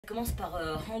commence par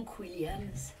Hank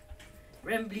Williams.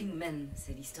 Rambling Man,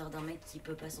 c'est l'histoire d'un mec qui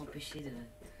peut pas s'empêcher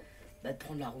de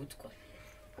prendre la route, quoi.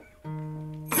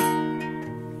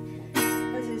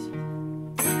 Vas-y.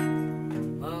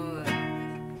 Ouais.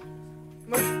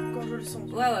 Moi, quand je le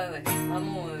sens. Ouais.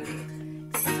 Vraiment,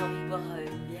 si t'as envie de boire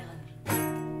une bière,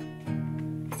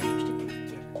 je t'ai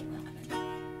piqué.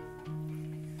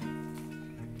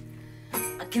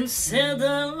 I can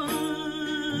settle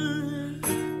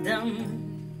down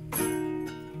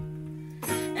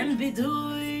and be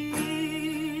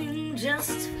doing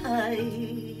just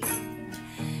fine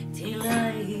till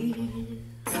I hear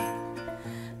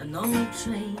an old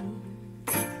train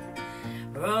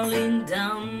rolling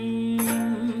down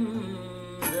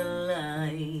the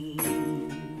line.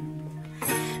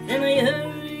 Then I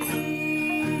hurry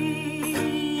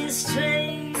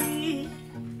straight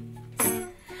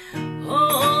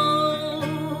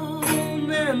home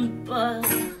and back,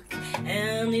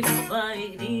 and if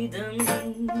I didn't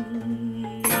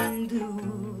do,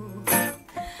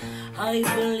 I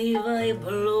believe I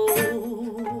blow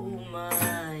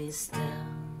my style.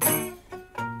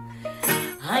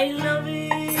 I love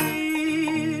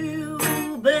you,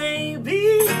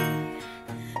 baby,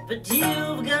 but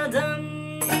you've got to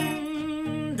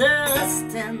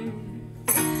understand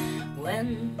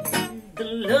when the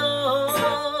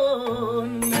Lord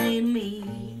made me,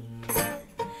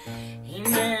 He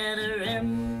made a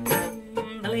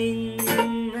rambling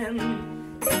man.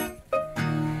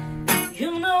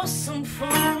 You know, some folks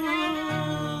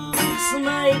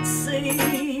might say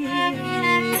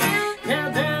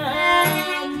that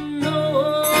I'm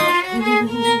no fool,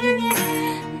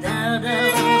 that I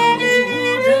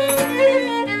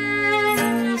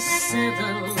wouldn't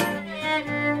settle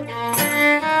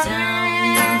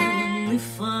down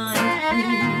if I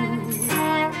could.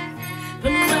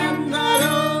 But when that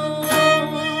old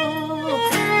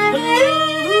blues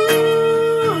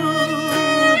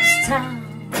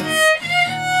starts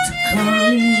to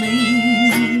calling me,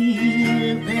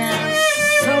 there's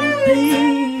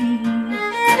something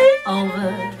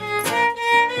over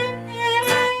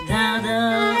that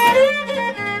I'm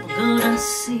gonna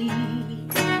see.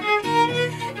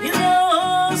 You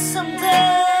know,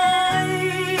 sometime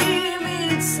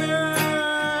it's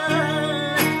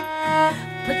hard,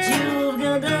 but you've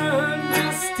gotta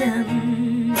understand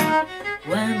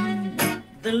when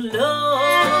the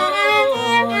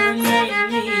Lord made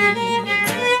me,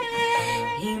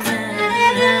 He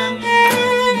made a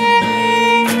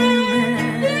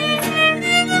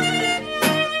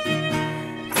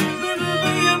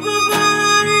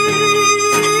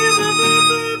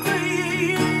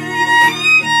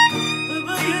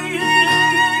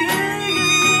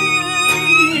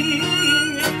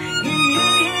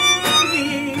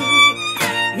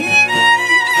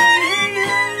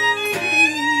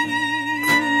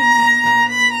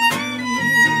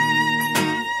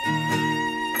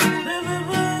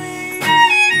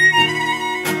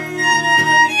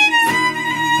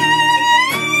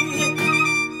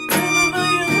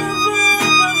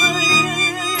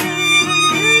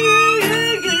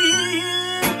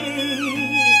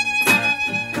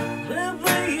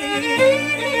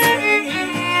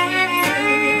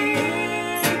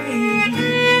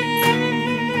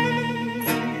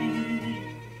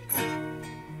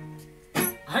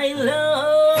I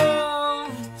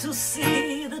love to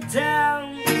see the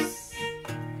dance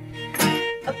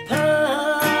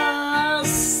passing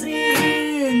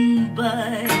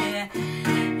by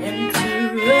and to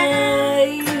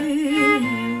ride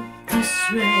this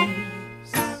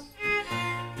race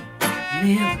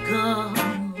near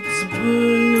God's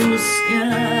blue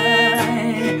sky.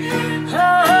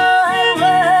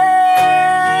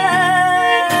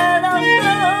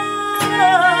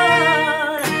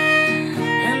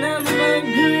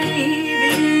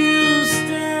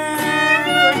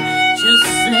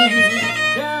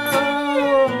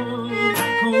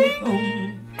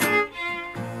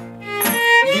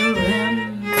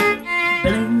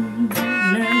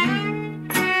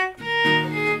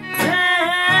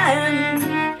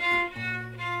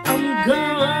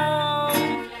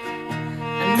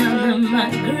 My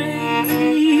grave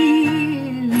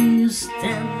you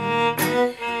stand,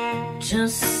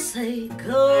 just say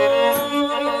go.